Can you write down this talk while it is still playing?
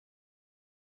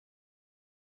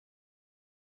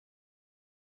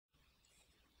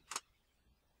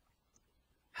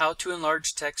How to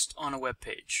enlarge text on a web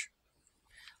page.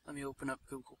 Let me open up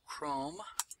Google Chrome.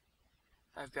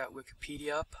 I've got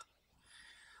Wikipedia up.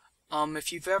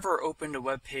 If you've ever opened a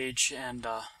web page and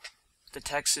the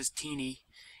text is teeny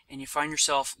and you find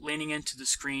yourself leaning into the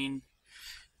screen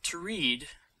to read,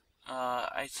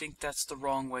 I think that's the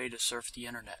wrong way to surf the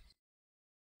internet.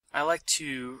 I like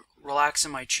to relax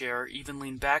in my chair, even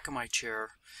lean back in my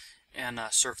chair, and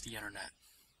surf the internet.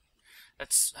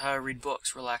 That's how I read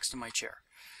books, relaxed in my chair.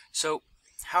 So,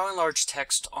 how I enlarge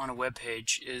text on a web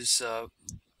page is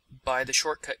by the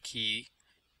shortcut key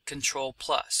Control+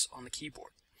 on the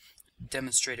keyboard.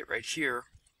 Demonstrate it right here.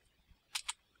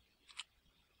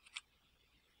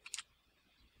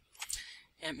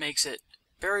 It makes it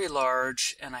very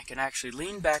large, and I can actually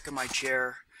lean back in my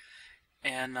chair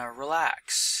and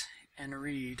relax and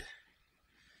read.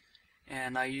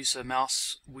 And I use a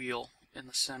mouse wheel in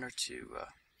the center to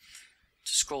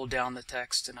scroll down the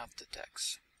text and up the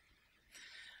text.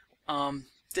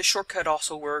 This shortcut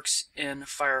also works in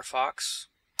Firefox,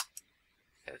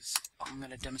 as I'm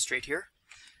going to demonstrate here.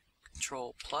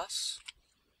 Control+,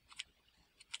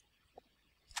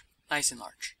 nice and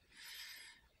large.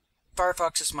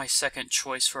 Firefox is my second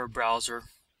choice for a browser.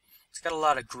 It's got a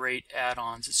lot of great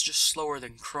add-ons. It's just slower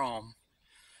than Chrome.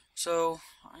 So,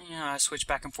 I switch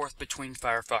back and forth between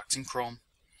Firefox and Chrome.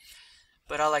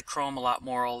 But I like Chrome a lot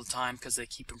more all the time because they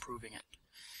keep improving it.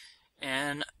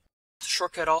 And the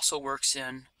shortcut also works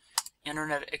in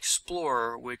Internet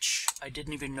Explorer, which I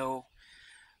didn't even know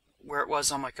where it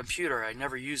was on my computer. I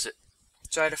never use it.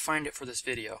 So I had to find it for this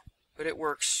video. But it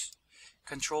works.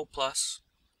 Control+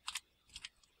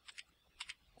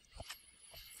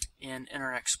 in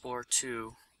Internet Explorer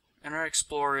 2. Internet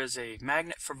Explorer is a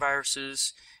magnet for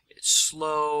viruses. It's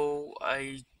slow.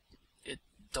 I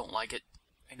don't like it.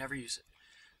 I never use it.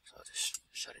 So I'll just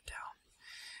shut it down.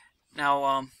 Now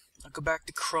I'll go back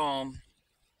to Chrome,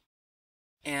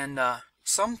 and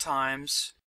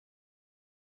sometimes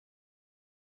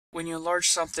when you enlarge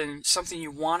something you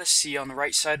want to see on the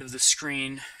right side of the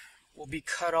screen will be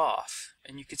cut off,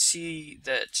 and you could see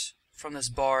that from this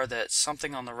bar that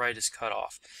something on the right is cut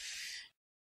off.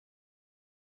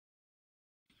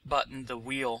 Button, the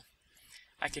wheel,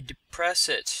 I could depress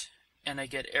it and I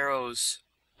get arrows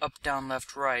up, down,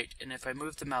 left, right, and if I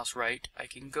move the mouse right, I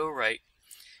can go right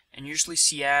and usually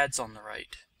see ads on the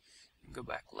right. Go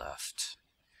back left,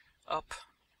 up,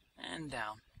 and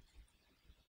down.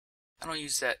 I don't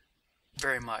use that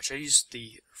very much. I use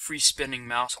the free spinning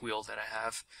mouse wheel that I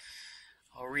have.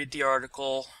 I'll read the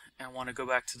article and I want to go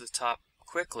back to the top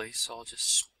quickly, so I'll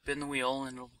just spin the wheel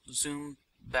and it'll zoom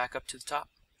back up to the top.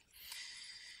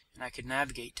 And I can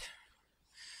navigate.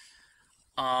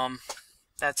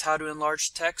 That's how to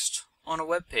enlarge text on a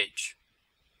web page.